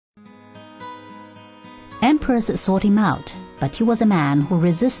Emperors sought him out, but he was a man who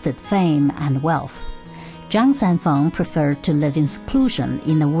resisted fame and wealth. Zhang Sanfeng preferred to live in seclusion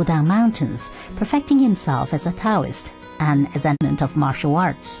in the Wudang Mountains, perfecting himself as a Taoist and as an student of martial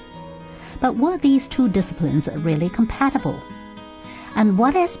arts. But were these two disciplines really compatible? And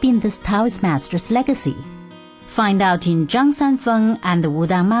what has been this Taoist master's legacy? Find out in Zhang Sanfeng and the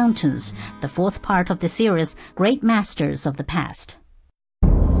Wudang Mountains, the fourth part of the series, Great Masters of the Past.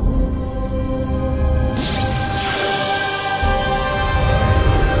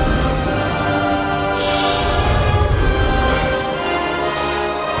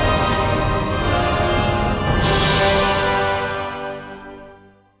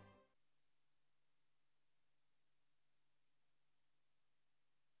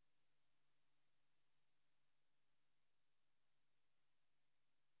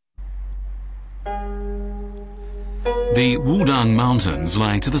 The Wudang Mountains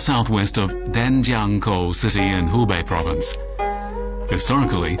lie to the southwest of Danjiangkou City in Hubei Province.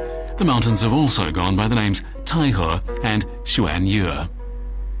 Historically, the mountains have also gone by the names Taihe and Xuanyue.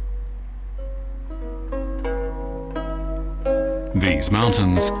 These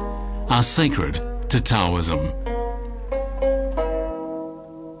mountains are sacred to Taoism.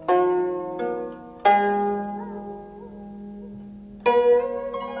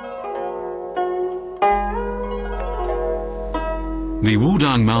 The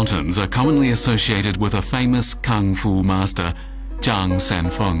Wudang Mountains are commonly associated with a famous Kung Fu master, Zhang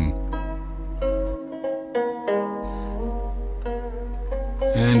Sanfeng.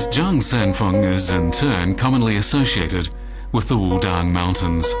 And Zhang Sanfeng is in turn commonly associated with the Wudang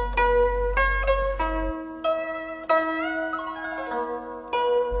Mountains.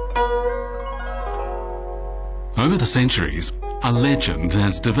 Over the centuries, a legend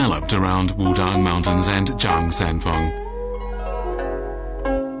has developed around Wudang Mountains and Zhang Sanfeng.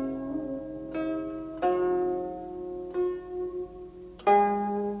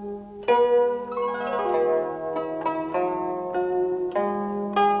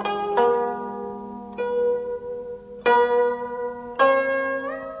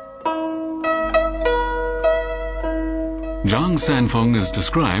 Zhang Sanfeng is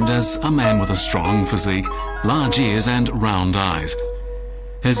described as a man with a strong physique, large ears and round eyes.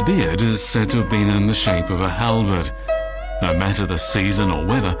 His beard is said to have been in the shape of a halberd. No matter the season or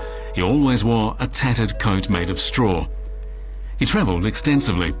weather, he always wore a tattered coat made of straw. He travelled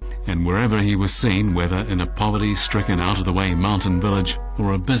extensively, and wherever he was seen, whether in a poverty-stricken out-of-the-way mountain village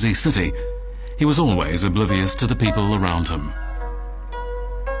or a busy city, he was always oblivious to the people around him.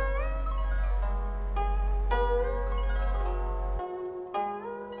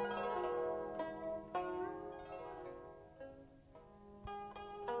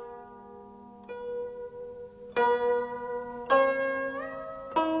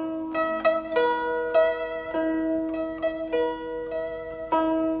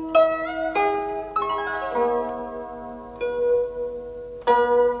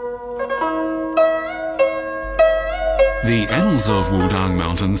 The Annals of Wudang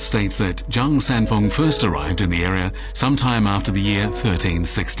Mountains states that Zhang Sanfeng first arrived in the area sometime after the year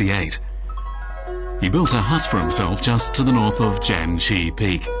 1368. He built a hut for himself just to the north of Jianqi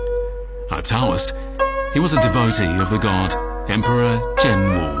Peak. A Taoist, he was a devotee of the god Emperor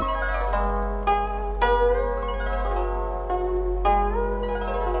Zhenwu.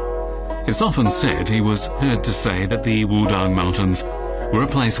 It's often said he was heard to say that the Wudang Mountains were a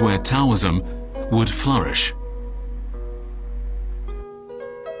place where Taoism would flourish.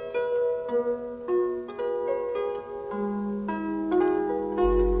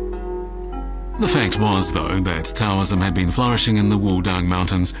 The fact was, though, that Taoism had been flourishing in the Wudang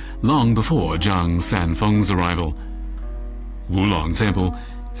Mountains long before Zhang Sanfeng's arrival. Wulong Temple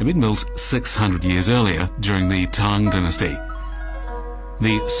had been built 600 years earlier during the Tang dynasty.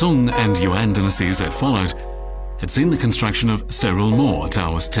 The Song and Yuan dynasties that followed had seen the construction of several more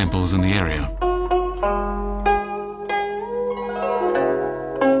Taoist temples in the area.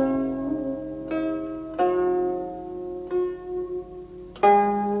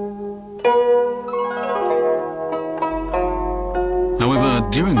 However,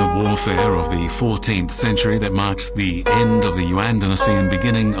 during the warfare of the 14th century that marked the end of the Yuan dynasty and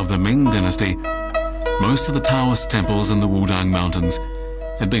beginning of the Ming dynasty, most of the Taoist temples in the Wudang Mountains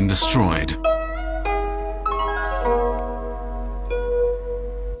had been destroyed.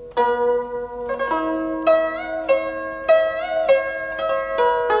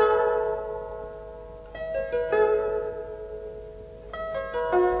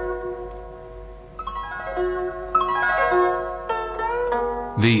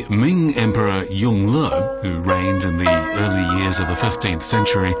 The Ming Emperor Yongle, who reigned in the early years of the 15th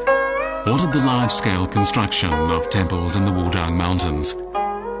century, ordered the large-scale construction of temples in the Wudang Mountains.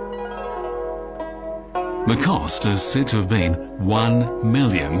 The cost is said to have been 1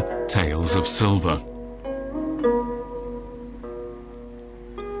 million taels of silver.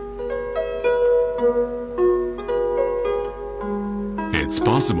 It's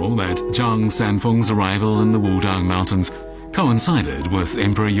possible that Zhang Sanfeng's arrival in the Wudang Mountains coincided with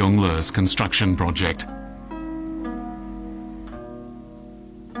Emperor Yongle's construction project.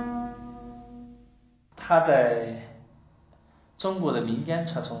他在中国的民间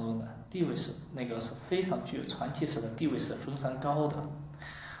传说中呢，地位是非常具有传奇式的地位是非常高的。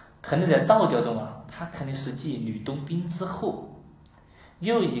可能在道教中啊，他肯定是继吕洞宾之后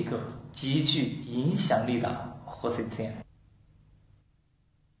又一个极具影响力的活神仙。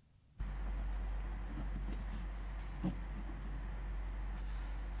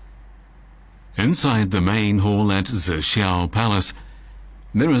Inside the main hall at Zixiao Palace,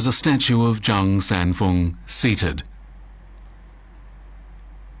 there is a statue of Zhang Sanfeng seated.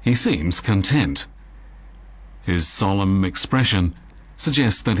 He seems content. His solemn expression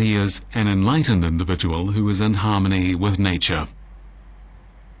suggests that he is an enlightened individual who is in harmony with nature.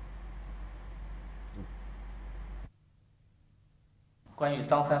 关于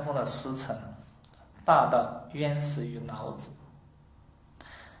张三丰的师承，大道渊始于老子，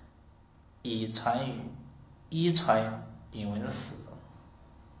一传尹文石，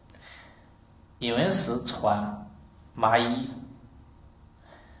尹文石传麻衣，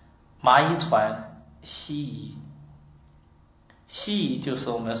麻衣传西夷，西夷就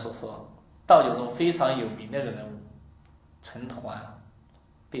是我们所说道教中非常有名的人物陈抟，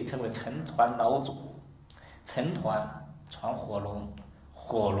被称为陈抟老祖，陈抟传火龙，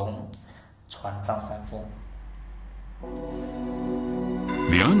火龙传张三丰。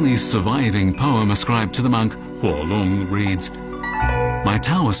 The only surviving poem ascribed to the monk Huolong reads, "My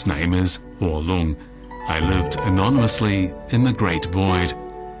Taoist name is Huolong. I lived anonymously in the Great Void.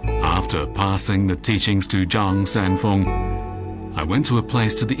 After passing the teachings to Zhang Sanfeng, I went to a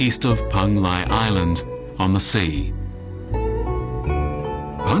place to the east of Penglai Island on the sea."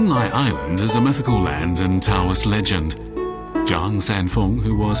 Penglai Island is a mythical land in Taoist legend. Zhang Sanfeng,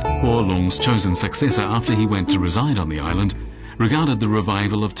 who was Huolong's chosen successor after he went to reside on the island, regarded the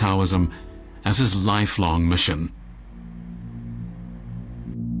revival of Taoism as his lifelong mission.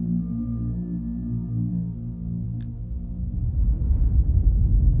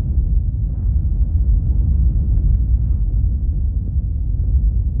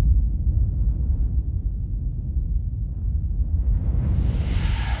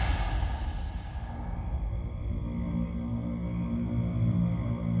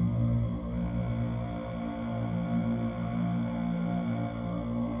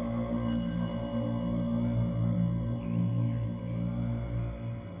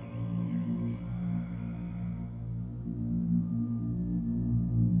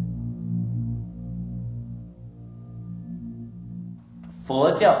 佛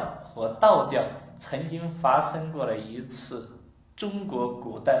教和道教曾经发生过了一次中国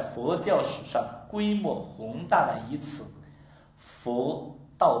古代佛教史上规模宏大的一次佛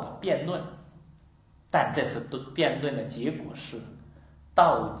道的辩论，但这次辩论的结果是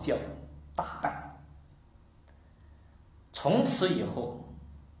道教大败。从此以后，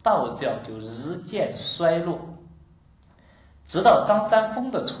道教就日渐衰落，直到张三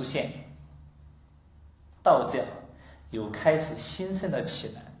丰的出现，道教 又开始兴盛了起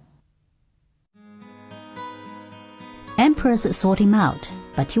来。 Emperors sought him out,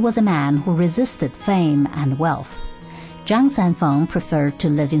 but he was a man who resisted fame and wealth. Zhang Sanfeng preferred to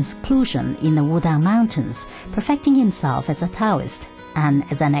live in seclusion in the Wudang Mountains, perfecting himself as a Taoist and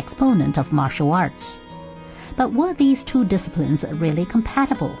as an exponent of martial arts. But were these two disciplines really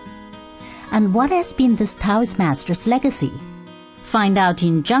compatible? And what has been this Taoist master's legacy? Find out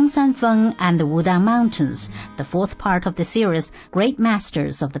in Zhang Sanfeng and the Wudang Mountains, the fourth part of the series, Great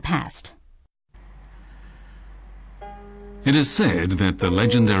Masters of the Past. It is said that the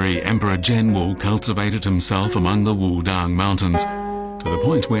legendary Emperor Zhenwu cultivated himself among the Wudang Mountains to the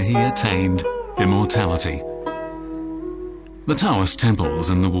point where he attained immortality. The Taoist temples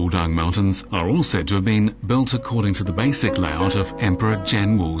in the Wudang Mountains are all said to have been built according to the basic layout of Emperor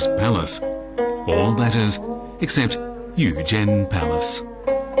Zhenwu's palace. All, that is, except Yuzhen Palace.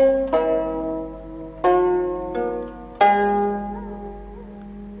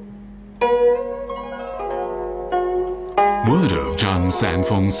 Word of Zhang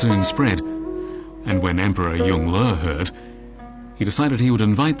Sanfeng soon spread, and when Emperor Yongle heard, he decided he would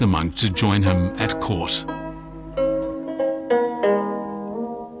invite the monk to join him at court.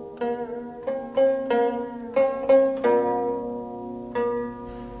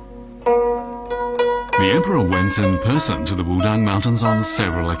 The emperor went in person to the Wudang Mountains on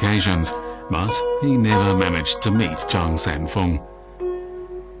several occasions, but he never managed to meet Zhang Sanfeng.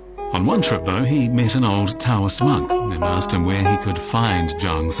 On one trip, though, he met an old Taoist monk and asked him where he could find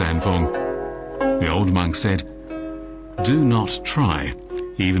Zhang Sanfeng. The old monk said, "Do not try.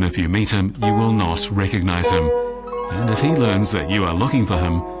 Even if you meet him, you will not recognize him. And if he learns that you are looking for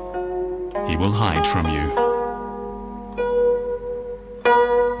him, he will hide from you."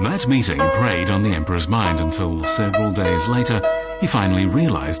 That meeting preyed on the emperor's mind until several days later he finally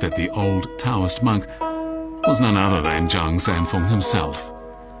realized that the old Taoist monk was none other than Zhang Sanfeng himself.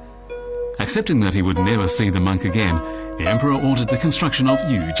 Accepting that he would never see the monk again, the emperor ordered the construction of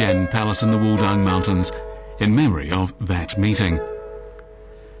Yuzhen Palace in the Wudang Mountains in memory of that meeting.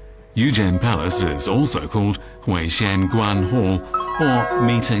 Yuzhen Palace is also called Huixian Guan Hall, or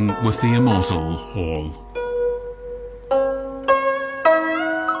Meeting with the Immortal Hall.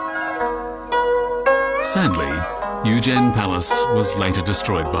 Sadly, Yuzhen Palace was later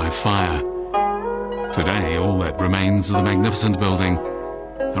destroyed by fire. Today, all that remains of the magnificent building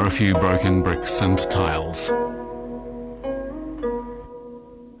are a few broken bricks and tiles.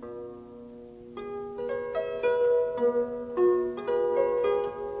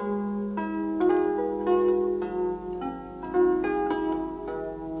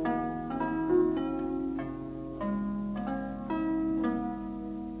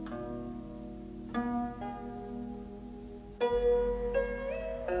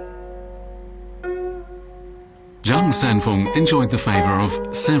 Zhang Sanfeng enjoyed the favor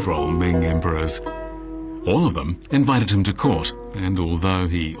of several Ming emperors. All of them invited him to court, and although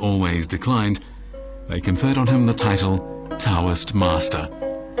he always declined, they conferred on him the title Taoist Master.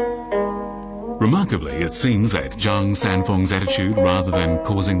 Remarkably, it seems that Zhang Sanfeng's attitude, rather than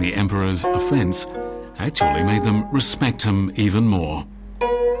causing the emperors offense, actually made them respect him even more.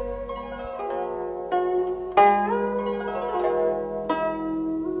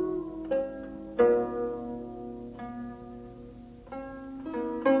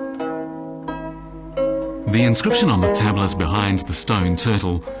 The inscription on the tablets behind the stone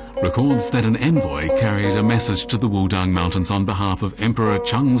turtle records that an envoy carried a message to the Wudang Mountains on behalf of Emperor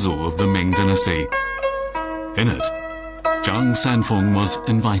Changzu of the Ming dynasty. In it, Zhang Sanfeng was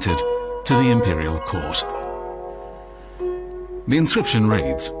invited to the imperial court. The inscription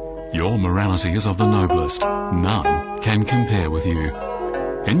reads, "Your morality is of the noblest. None can compare with you.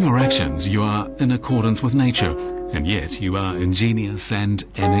 In your actions you are in accordance with nature, and yet you are ingenious and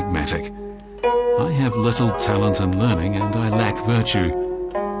enigmatic. I have little talent and learning, and I lack virtue.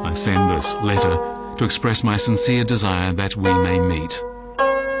 I send this letter to express my sincere desire that we may meet."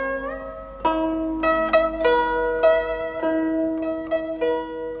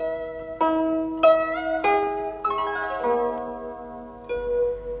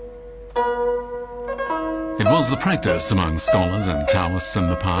 It was the practice among scholars and Taoists in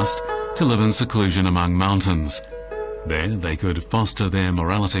the past to live in seclusion among mountains. There they could foster their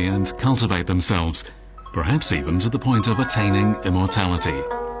morality and cultivate themselves, perhaps even to the point of attaining immortality.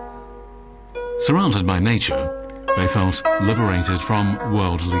 Surrounded by nature, they felt liberated from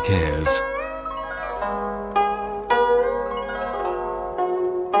worldly cares.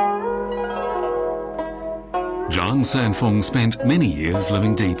 Zhang Sanfeng spent many years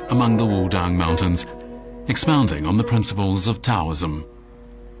living deep among the Wudang Mountains, expounding on the principles of Taoism.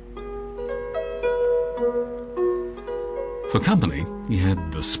 For company, he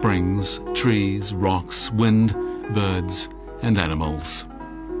had the springs, trees, rocks, wind, birds, and animals.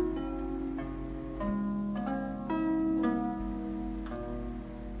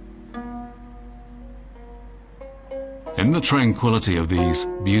 In the tranquility of these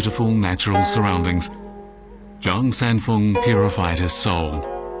beautiful natural surroundings, Zhang Sanfeng purified his soul.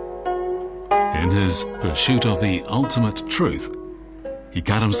 In his pursuit of the ultimate truth, he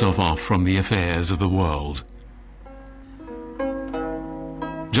cut himself off from the affairs of the world.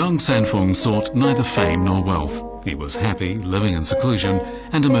 Zhang Sanfeng sought neither fame nor wealth. He was happy living in seclusion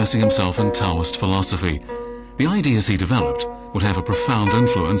and immersing himself in Taoist philosophy. The ideas he developed would have a profound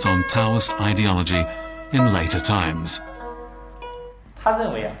influence on Taoist ideology in later times. 他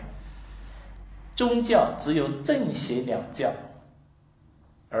认为宗教只有正邪两教，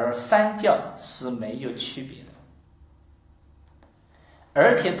而三教是没有区别的。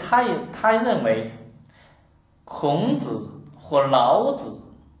而且他认为，孔子和老子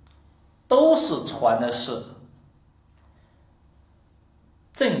都是传的是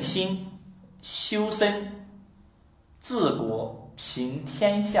正心、修身、治国、平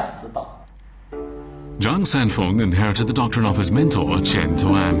天下之道。 Zhang Sanfeng inherited the doctrine of his mentor, Chen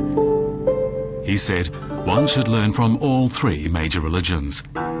Tuan. He said one should learn from all three major religions.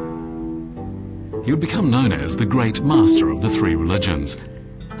 he would become known as the great master of the three religions.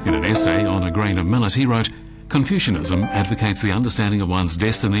 In an essay on a grain of millet, he wrote, "Confucianism advocates the understanding of one's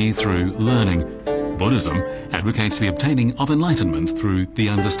destiny through learning. Buddhism advocates the obtaining of enlightenment through the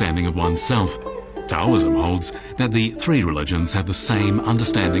understanding of oneself. Taoism holds that the three religions have the same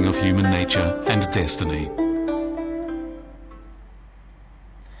understanding of human nature and destiny."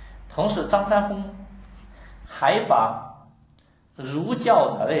 同时，张三丰还把儒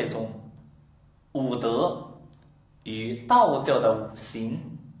教的那种五德与道教的五行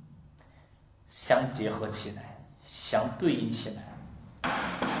相结合起来，相对应起来。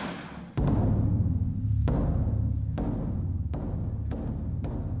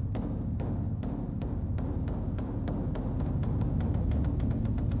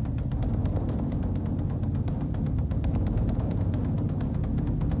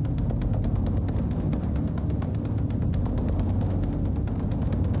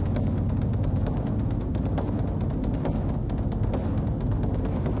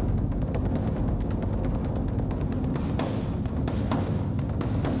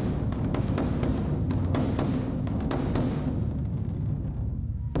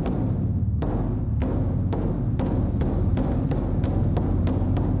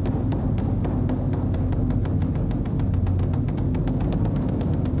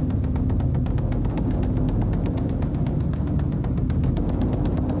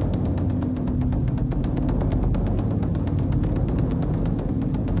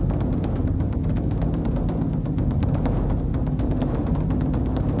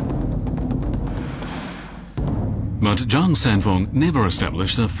But Zhang Sanfeng never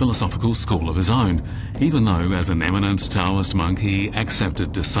established a philosophical school of his own, even though as an eminent Taoist monk he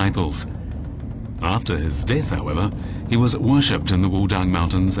accepted disciples. After his death, however, he was worshipped in the Wudang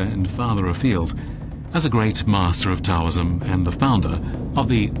mountains and farther afield as a great master of Taoism and the founder of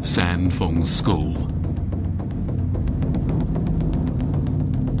the Sanfeng school.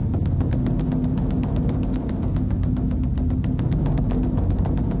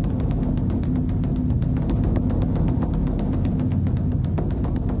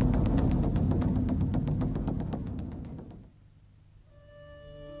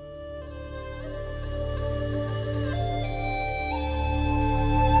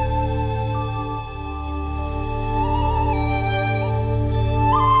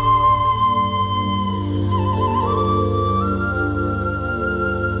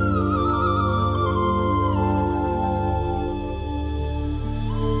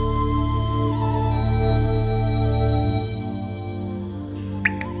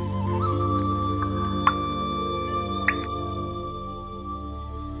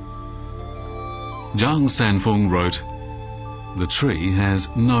 Zhang Sanfeng wrote, "The tree has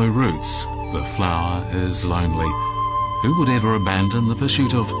no roots, the flower is lonely. Who would ever abandon the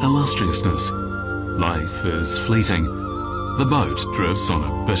pursuit of illustriousness? Life is fleeting. The boat drifts on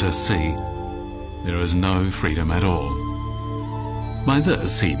a bitter sea. There is no freedom at all." By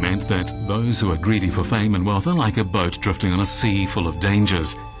this he meant that those who are greedy for fame and wealth are like a boat drifting on a sea full of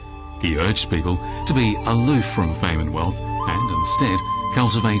dangers. He urged people to be aloof from fame and wealth and instead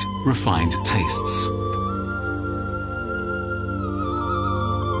cultivate refined tastes.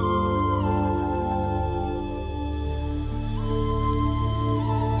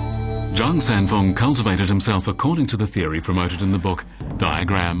 Zhang Sanfeng cultivated himself according to the theory promoted in the book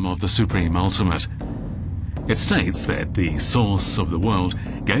Diagram of the Supreme Ultimate. It states that the source of the world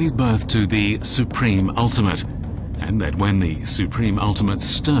gave birth to the Supreme Ultimate, and that when the Supreme Ultimate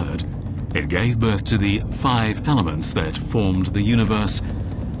stirred, it gave birth to the 5 elements that formed the universe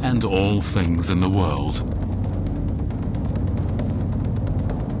and all things in the world.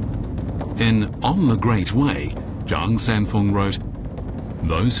 In On the Great Way, Zhang Sanfeng wrote,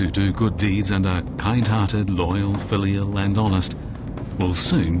 "Those who do good deeds and are kind-hearted, loyal, filial and honest will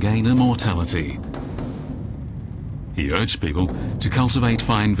soon gain immortality." He urged people to cultivate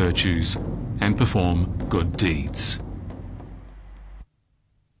fine virtues and perform good deeds.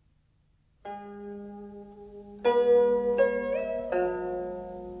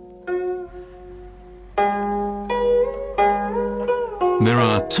 There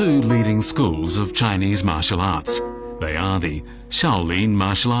are 2 leading schools of Chinese martial arts. They are the Shaolin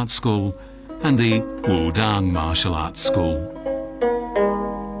Martial Arts School and the Wudang Martial Arts School.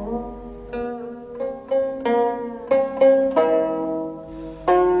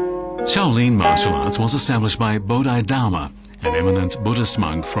 Shaolin martial arts was established by Bodhidharma, an eminent Buddhist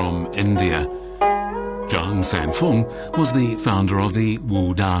monk from India. Zhang Sanfeng was the founder of the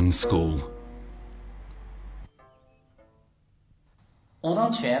Wudang School. 武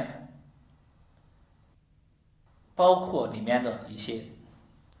当拳包括里面的一些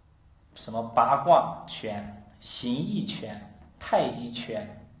什么八卦拳、形意拳、太极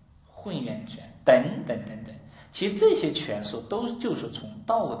拳、混元拳等等等等。其实这些拳术都就是从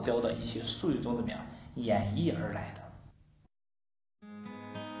道教的一些术语中怎么样演绎而来的。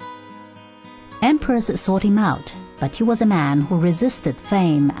Emperors sought him out, but he was a man who resisted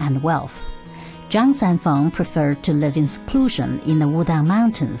fame and wealth. Zhang Sanfeng preferred to live in seclusion in the Wudang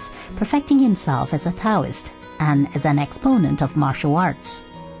Mountains, perfecting himself as a Taoist and as an exponent of martial arts.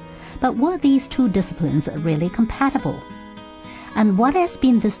 But were these two disciplines really compatible? And what has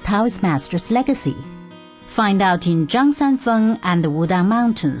been this Taoist master's legacy? Find out in Zhang Sanfeng and the Wudang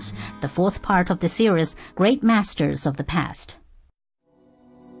Mountains, the fourth part of the series, Great Masters of the Past.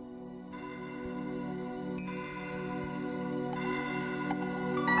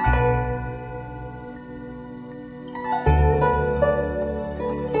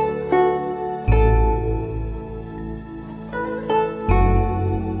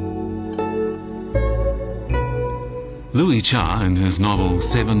 Louis Cha, in his novel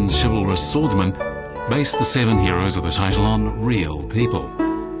Seven Chivalrous Swordsmen, based the 7 heroes of the title on real people.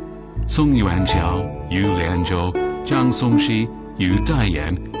 Song Yuanqiao, Yu Lianzhou, Jiang Songxi, Yu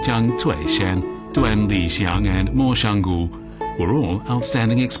Daiyan, Jiang Tuixian, Duan Lixiang and Mo Shanggu were all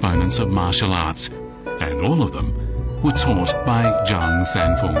outstanding exponents of martial arts, and all of them were taught by Zhang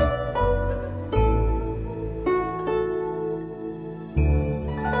Sanfeng.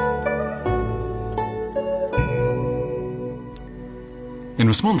 In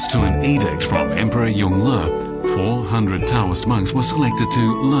response to an edict from Emperor Yongle, 400 Taoist monks were selected to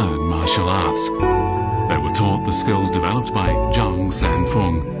learn martial arts. They were taught the skills developed by Zhang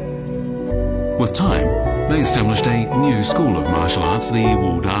Sanfeng. With time, they established a new school of martial arts, the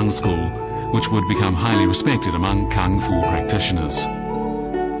Wudang School, which would become highly respected among Kung Fu practitioners.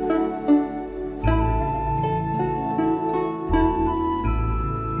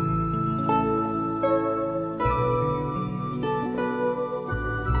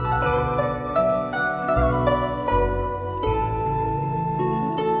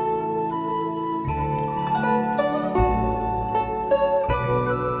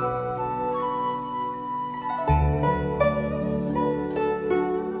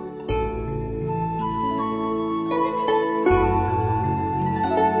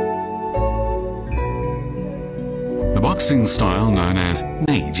 The boxing style known as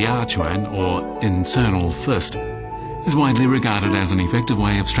Neijiaquan, or internal fist, is widely regarded as an effective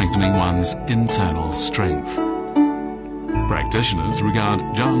way of strengthening one's internal strength. Practitioners regard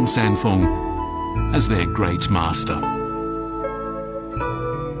Zhang Sanfeng as their great master.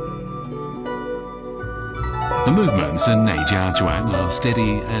 The movements in Neijiaquan are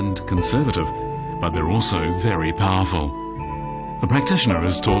steady and conservative, but they're also very powerful. The practitioner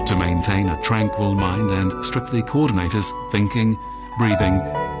is taught to maintain a tranquil mind and strictly coordinate his thinking, breathing,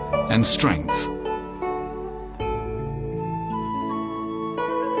 and strength.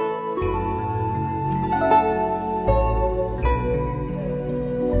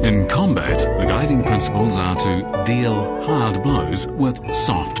 In combat, the guiding principles are to deal hard blows with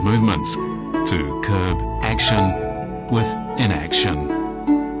soft movements, to curb action with inaction.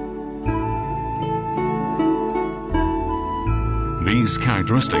 These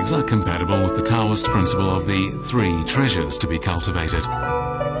characteristics are compatible with the Taoist principle of the 3 treasures to be cultivated.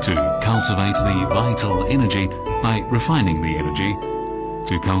 To cultivate the vital energy by refining the energy,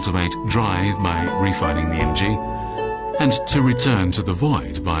 to cultivate drive by refining the energy, and to return to the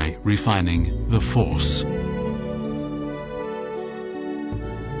void by refining the force.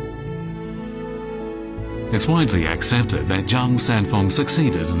 It's widely accepted that Zhang Sanfeng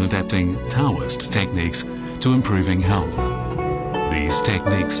succeeded in adapting Taoist techniques to improving health. These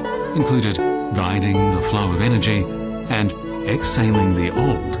techniques included guiding the flow of energy and exhaling the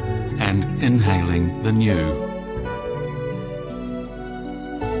old and inhaling the new.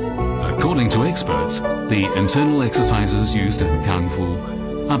 According to experts, the internal exercises used in Kung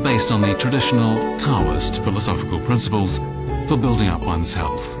Fu are based on the traditional Taoist philosophical principles for building up one's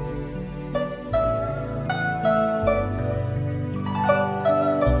health.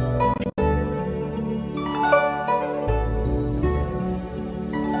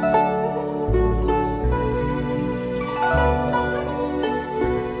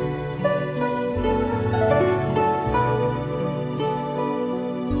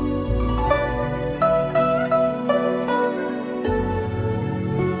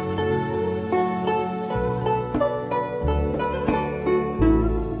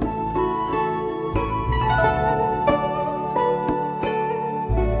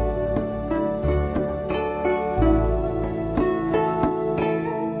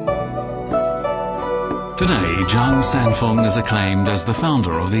 Today, Zhang Sanfeng is acclaimed as the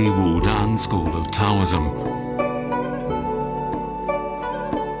founder of the Wudang school of Taoism.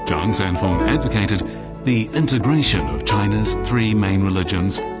 Zhang Sanfeng advocated the integration of China's three main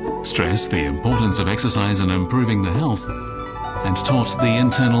religions, stressed the importance of exercise in improving the health, and taught the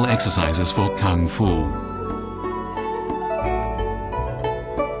internal exercises for Kung Fu.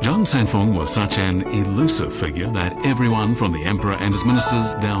 Zhang Sanfeng was such an elusive figure that everyone from the emperor and his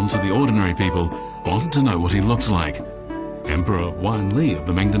ministers down to the ordinary people wanted to know what he looked like. Emperor Wan Li of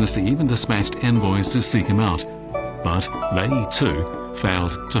the Ming Dynasty even dispatched envoys to seek him out, but they too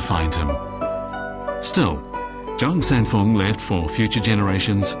failed to find him. Still, Zhang Sanfeng left for future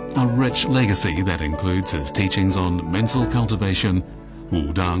generations a rich legacy that includes his teachings on mental cultivation,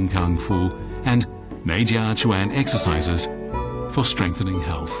 Wudang Kung Fu, and Neijia Chuan exercises for strengthening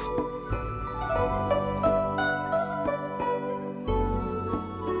health.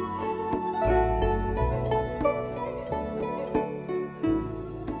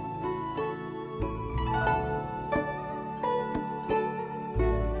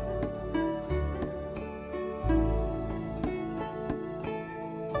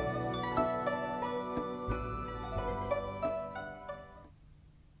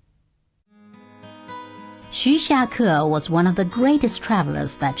 Xu Xiake was one of the greatest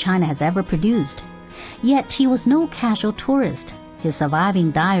travelers that China has ever produced. Yet he was no casual tourist. His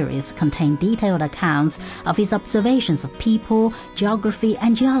surviving diaries contain detailed accounts of his observations of people, geography,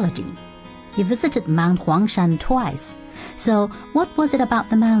 and geology. He visited Mount Huangshan twice. So what was it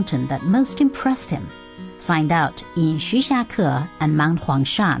about the mountain that most impressed him? Find out in Xu Xiake and Mount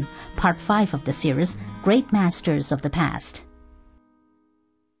Huangshan, Part 5 of the series, Great Masters of the Past.